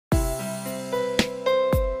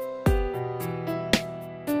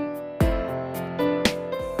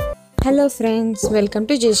Hello friends, welcome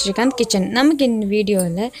to Jay Shrikant Kitchen. நமக்கு இந்த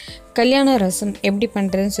வீடியோல கல்யாண ரசம் எப்படி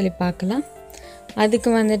பண்றதுன்னு சொல்லி பார்க்கலாம். அதுக்கு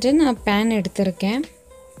வந்துட்டு நான் pan எடுத்துர்க்கேன்.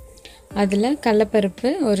 அதுல கடலைப்பருப்பு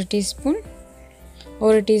 1 டீஸ்பூன்,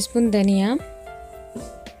 1 டீஸ்பூன் தனியா,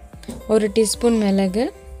 1 டீஸ்பூன் மிளகு,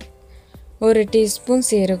 1 டீஸ்பூன்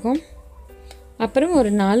சீரகம், அப்புறம்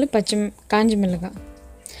ஒரு 4 பச்சை காஞ்ச மிளகாய்.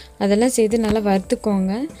 அதெல்லாம் சேர்த்து நல்லா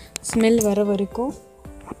வறுத்துக்கோங்க. ஸ்மெல் வர வரைக்கும்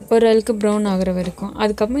ஒரு அளவுக்கு ப்ரௌன் ஆகுற வரைக்கும்.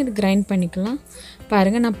 அதுக்கப்புறம் இது கிரைண்ட் பண்ணிக்கலாம்.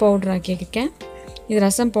 பாருங்கள், நான் பவுடர் ஆக்கியிருக்கேன். இது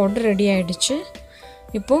ரசம் பவுடர் ரெடி ஆகிடுச்சு.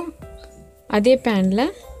 இப்போது அதே பேனில்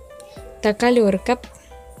தக்காளி 1 கப்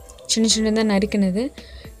சின்ன சின்னதாக நறுக்கினது,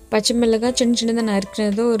 பச்சை மிளகாய் சின்ன சின்னதாக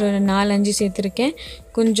நறுக்கினது ஒரு 4-5 சேர்த்துருக்கேன்.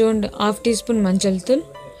 கொஞ்சோண்டு 1/2 டீஸ்பூன் மஞ்சள் தூள்,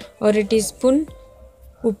 1 டீஸ்பூன்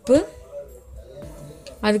உப்பு,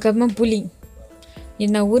 அதுக்கப்புறமா புளி.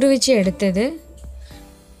 இது நான் ஊற வச்சு எடுத்தது.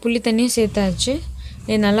 புளி தண்ணியும் சேர்த்தாச்சு.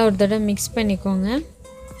 இது நல்லா ஒரு தடவை மிக்ஸ் பண்ணிக்கோங்க.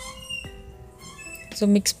 ஸோ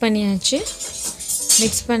மிக்ஸ் பண்ணியாச்சு.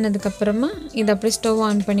 மிக்ஸ் பண்ணதுக்கப்புறமா இதை அப்படியே ஸ்டவ்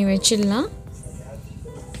ஆன் பண்ணி வச்சிடலாம்.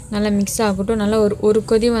 நல்லா மிக்ஸ் ஆகட்டும். நல்லா ஒரு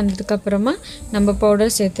கொதி வந்ததுக்கப்புறமா நம்ம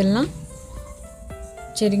பவுடர் சேர்த்துடலாம்.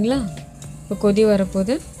 சரிங்களா? இப்போ கொதி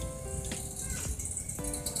வரப்போகுது.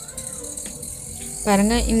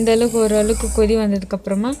 பாருங்கள், இந்தளவுக்கு ஓரளவுக்கு கொதி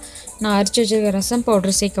வந்ததுக்கப்புறமா நான் அரைச்சி வச்சுருக்க ரசம்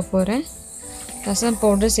பவுடர் சேர்க்க போகிறேன். ரசம்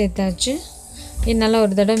பவுடர் சேர்த்தாச்சு. இது நல்லா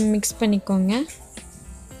ஒரு தடவை மிக்ஸ் பண்ணிக்கோங்க.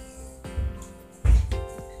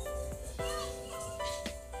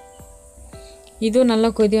 இதுவும் நல்லா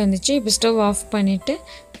கொதி வந்துச்சு. இப்போ ஸ்டவ் ஆஃப் பண்ணிவிட்டு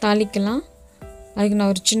தாளிக்கலாம். அதுக்கு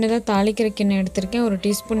நான் ஒரு சின்னதாக தாளிக்கிற கிண்ணம் எடுத்திருக்கேன். 1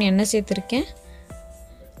 டீஸ்பூன் எண்ணெய் சேர்த்துருக்கேன்.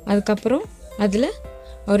 அதுக்கப்புறம் அதில்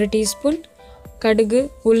 1 டீஸ்பூன் கடுகு,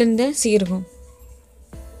 உளுந்த, சீரகம்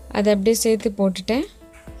அதை அப்படியே சேர்த்து போட்டுட்டேன்.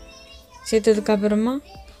 சேர்த்ததுக்கப்புறமா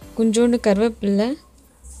கொஞ்சோண்டு கருவேப்பிலை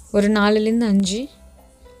ஒரு 4-5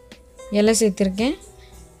 இலை சேர்த்துருக்கேன்.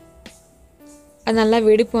 அது நல்லா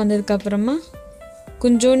வெடிப்பு வந்ததுக்கப்புறமா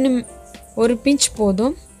கொஞ்சோண்டு ஒரு பிஞ்ச்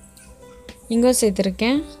போதும் இங்கே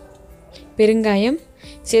சேர்த்துருக்கேன். பெருங்காயம்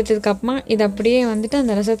சேர்த்ததுக்கப்புறமா இது அப்படியே வந்துட்டு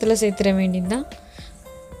அந்த ரசத்தில் சேர்த்துட வேண்டியது தான்.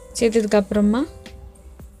 சேர்த்ததுக்கப்புறமா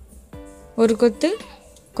ஒரு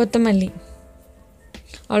கொத்தமல்லி.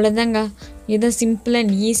 அவ்வளோதாங்க. இதுதான் சிம்பிள்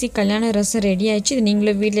அண்ட் ஈஸி கல்யாண ரசம் ரெடி ஆகிடுச்சு. இது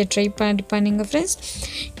நீங்களும் வீட்டில் ட்ரை பண்ணுங்கள் ஃப்ரெண்ட்ஸ்.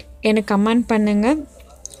 எனக்கு கமெண்ட் பண்ணுங்கள்.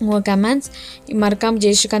 உங்கள் கமெண்ட்ஸ் மறக்காமல்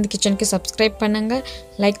ஜெய் ஸ்ரீகாந்த் கிச்சனுக்கு சப்ஸ்கிரைப் பண்ணுங்கள்,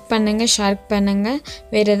 லைக் பண்ணுங்கள், ஷேர் பண்ணுங்கள்.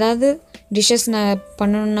 வேறு ஏதாவது டிஷ்ஷஸ் நான்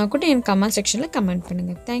பண்ணணுன்னா கூட எனக்கு கமெண்ட் செக்ஷனில் கமெண்ட்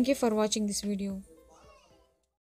பண்ணுங்கள். தேங்க்யூ ஃபார் வாட்சிங் திஸ் வீடியோ.